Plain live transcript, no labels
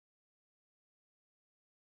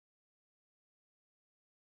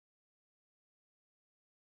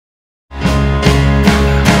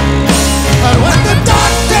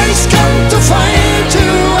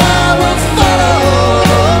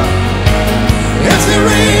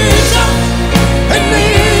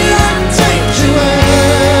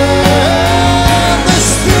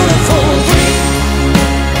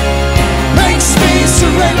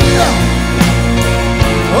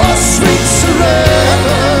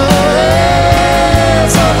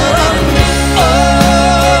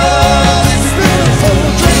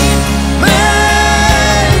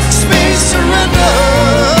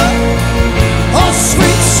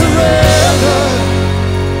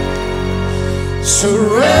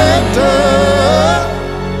Surrender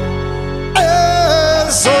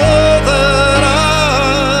is all that I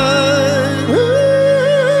need.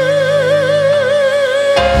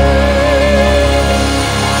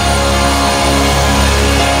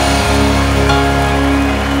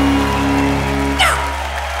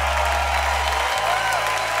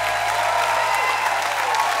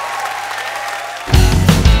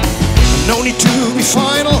 No need to be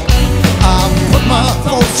final, I'll put my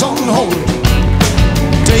thoughts on hold.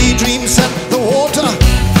 Daydream set the water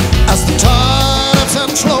as the tide ebbs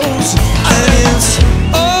and flows. And it's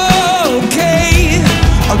okay,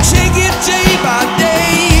 I'll take it day by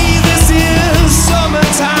day. This is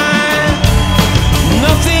summertime,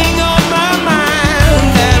 nothing on my mind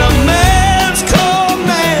than a man's cold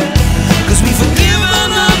man. 'Cause we forgive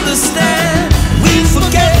and understand, we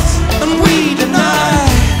forget and we deny,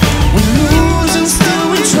 we lose and still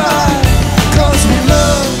we try. 'Cause we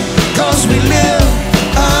love, 'cause we live.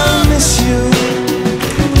 I miss you.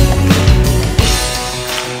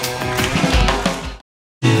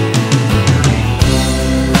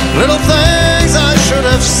 Little things I should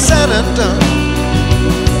have said and done,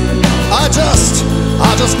 I just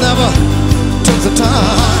never took the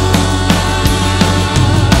time.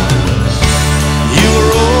 You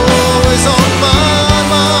were always on my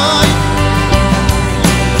mind.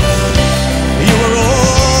 You were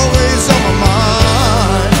always on my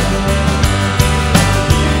mind.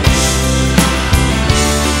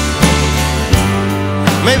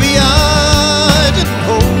 Maybe I didn't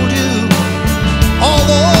hold you all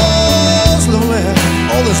those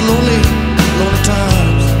lonely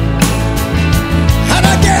times. And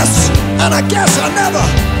I guess I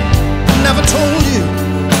never told you.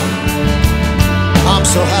 I'm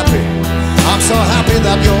so happy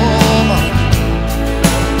that you're mine.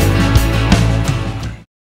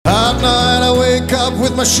 At night I wake up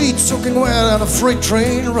with my sheets soaking wet and a freight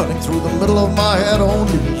train running through the middle of my head.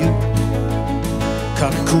 Only you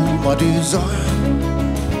can cool my desire.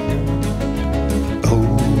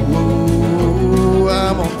 Oh,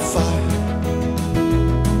 I'm on fire.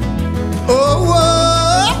 Oh,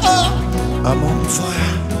 I'm on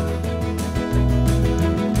fire.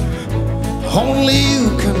 Only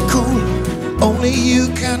you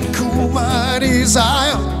can cool my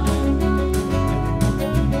desire.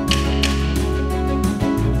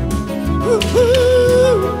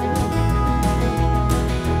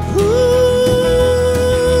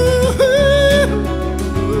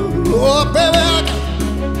 Oh, baby,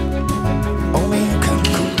 only you can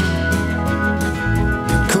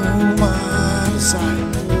cool my desire.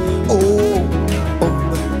 Oh,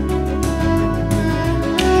 baby.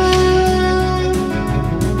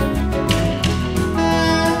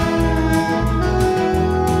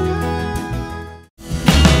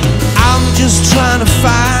 I'm just trying to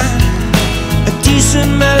find a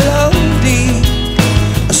decent melody,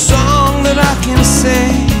 a song that I can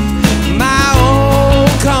sing my own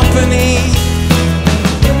company.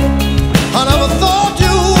 I never thought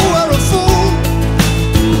you were a fool,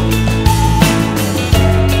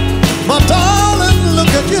 but darling,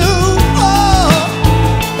 look at you. Oh,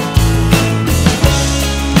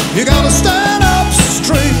 you gotta stand up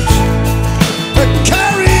straight and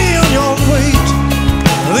carry on your weight.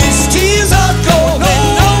 These tears are going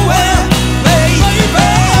nowhere, baby.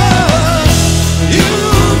 You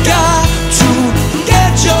got to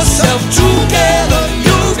get yourself together.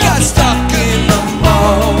 You got stuck in the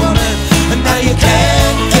moment, and now you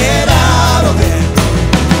can't get out of it.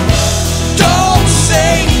 Don't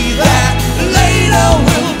say that later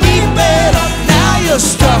will be better. Now you're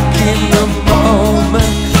stuck in the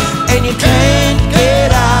moment, and you can't get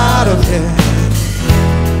out of it.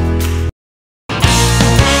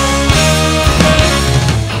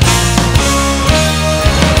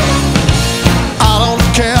 I don't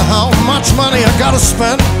care how much money I gotta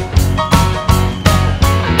spend,